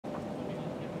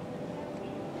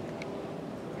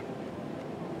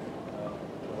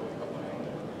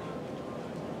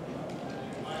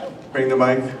Bring the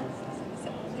mic.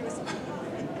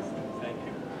 Thank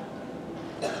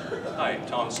you. Hi,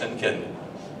 Tom Sinkin.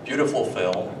 Beautiful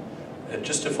film.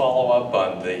 Just to follow up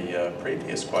on the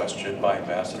previous question by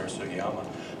Ambassador Sugiyama,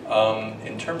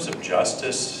 in terms of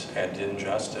justice and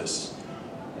injustice,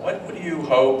 what would you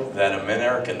hope that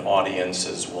American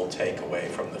audiences will take away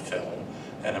from the film,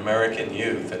 and American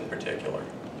youth in particular?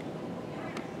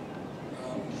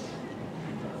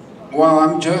 Well,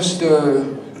 I'm just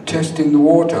testing the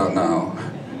water now.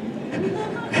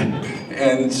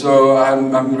 And so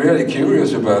I'm really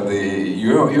curious about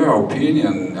your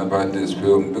opinion about this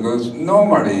film, because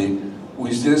normally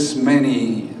with this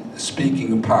many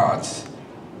speaking parts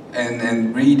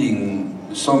and reading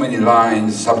so many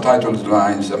lines, subtitled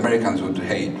lines, Americans would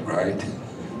hate, right?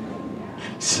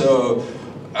 So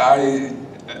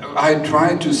I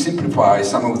try to simplify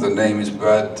some of the names,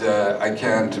 but I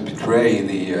can't betray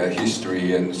the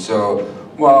history. And so,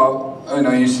 well, you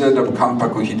know, instead of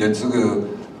Kanpaku Hidetsugu,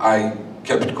 I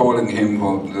kept calling him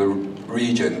the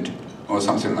regent or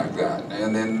something like that,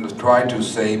 and then try to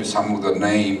save some of the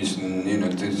names, and, you know,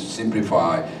 to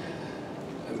simplify.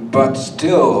 But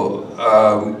still,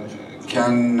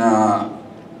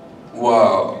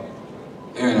 well,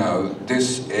 you know,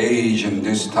 this age and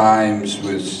these times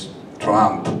with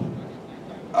Trump,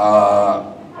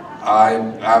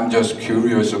 I'm just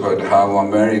curious about how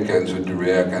Americans would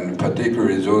react, and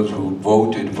particularly those who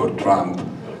voted for Trump.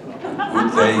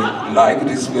 Would they like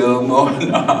this film or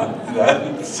not?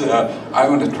 That's, I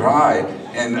want to try,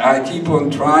 and I keep on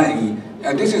trying.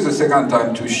 And this is the second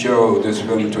time to show this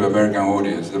film to American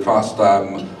audience. The first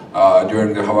time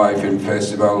during the Hawaii Film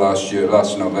Festival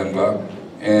last November.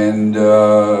 And,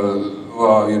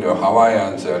 well, you know,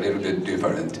 Hawaiians are a little bit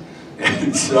different.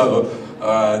 And so,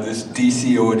 this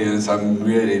DC audience, I'm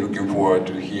really looking forward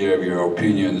to hear your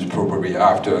opinions probably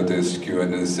after this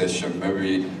Q&A session.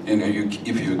 Maybe, you know,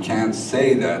 if you can't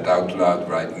say that out loud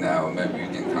right now, maybe you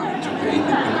can come to me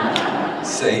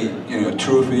say, you know,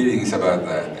 true feelings about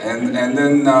that. And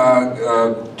then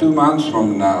 2 months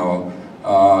from now,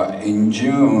 in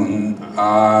June,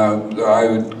 I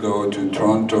would go to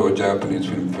Toronto Japanese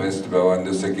Film Festival, and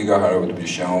the Sekigahara would be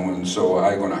shown, and so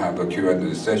I'm going to have a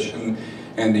Q&A session.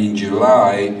 And in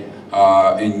July,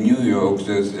 in New York,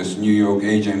 there's this New York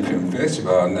Asian Film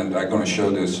Festival, and then I'm going to show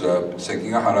this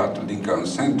Sekigahara at Lincoln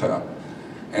Center.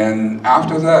 And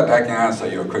after that, I can answer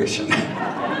your question.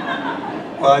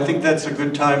 Well, I think that's a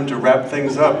good time to wrap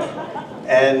things up.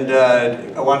 And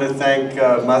I want to thank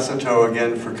Masato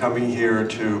again for coming here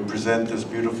to present this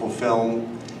beautiful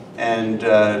film, and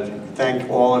thank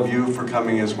all of you for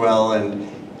coming as well. And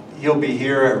he'll be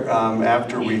here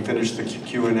after we finish the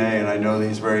Q&A, and I know that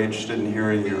he's very interested in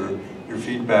hearing your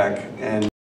feedback. And